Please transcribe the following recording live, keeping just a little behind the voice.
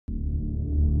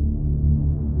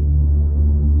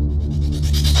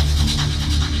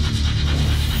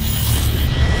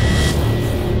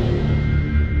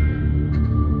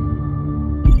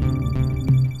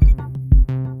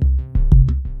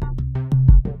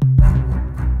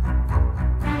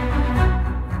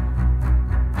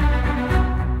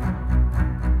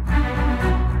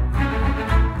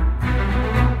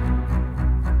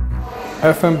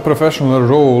FM professional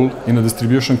role in a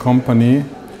distribution company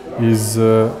is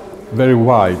very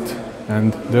wide,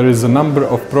 and there is a number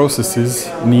of processes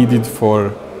needed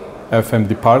for FM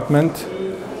department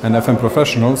and FM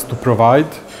professionals to provide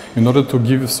in order to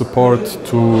give support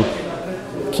to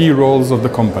key roles of the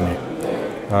company.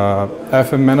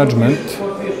 FM management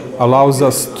allows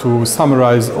us to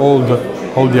summarize all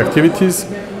the activities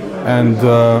and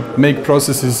make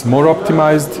processes more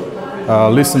optimized,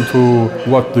 listen to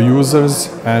what the users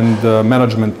and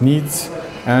management needs,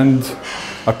 and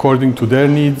according to their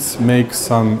needs make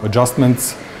some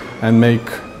adjustments and make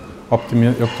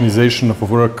optimization of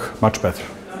work much better.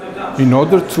 In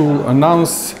order to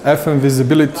announce FM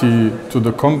visibility to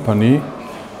the company,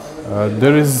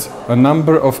 there is a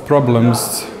number of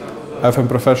problems FM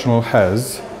professional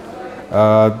has.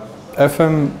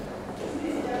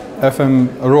 FM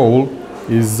role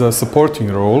is a supporting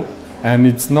role, and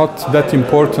it's not that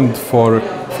important for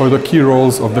the key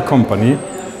roles of the company.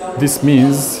 This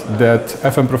means that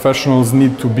FM professionals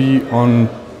need to be on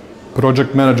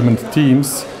project management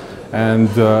teams and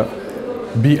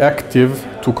be active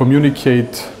to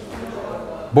communicate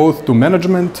both to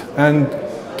management and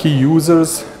key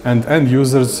users and end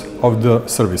users of the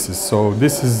services. So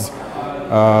this is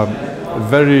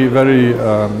very, very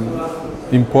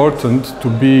important to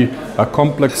be a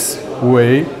complex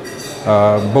way,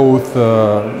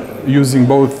 using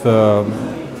both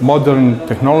modern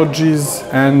technologies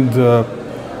and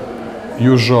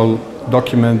usual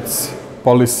documents,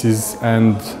 policies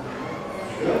and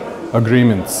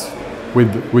agreements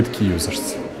with key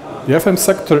users. The FM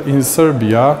sector in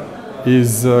Serbia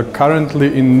is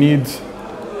currently in need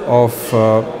of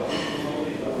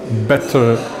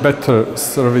better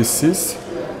services,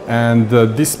 and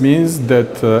this means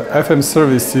that FM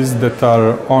services that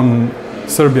are on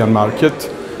Serbian market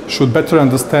should better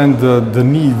understand the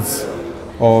needs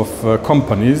of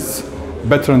companies,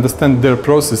 better understand their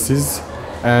processes,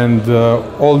 and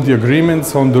all the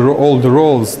agreements on all the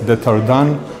roles that are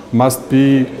done must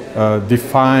be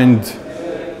defined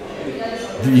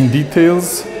in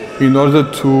details in order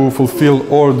to fulfill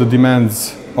all the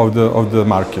demands of the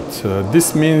market.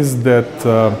 This means that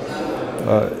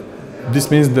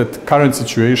current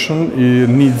situation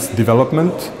needs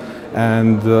development,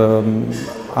 and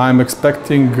I'm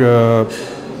expecting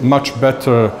much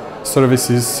better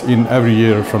services in every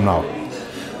year from now.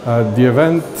 The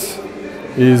event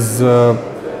is a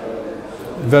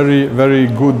very, very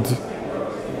good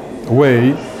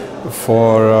way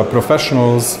for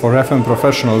professionals, for FM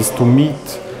professionals to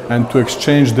meet and to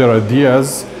exchange their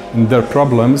ideas and their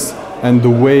problems and the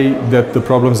way that the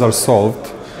problems are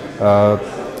solved.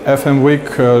 FM Week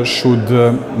should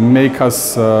make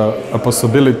us a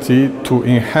possibility to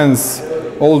enhance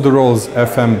all the roles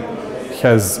FM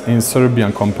has in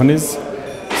Serbian companies.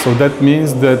 So that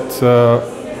means that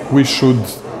we should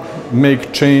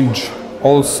make change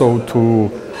also to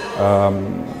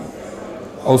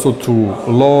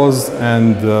laws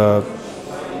and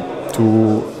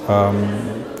to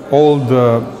all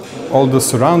the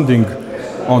surrounding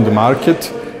on the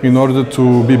market in order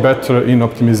to be better in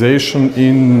optimization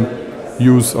in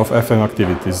use of FM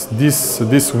activities.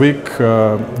 This week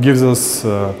gives us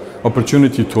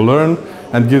opportunity to learn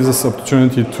and gives us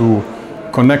opportunity to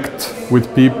connect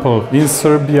with people in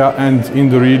Serbia and in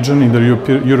the region, in the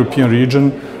European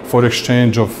region, for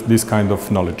exchange of this kind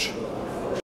of knowledge.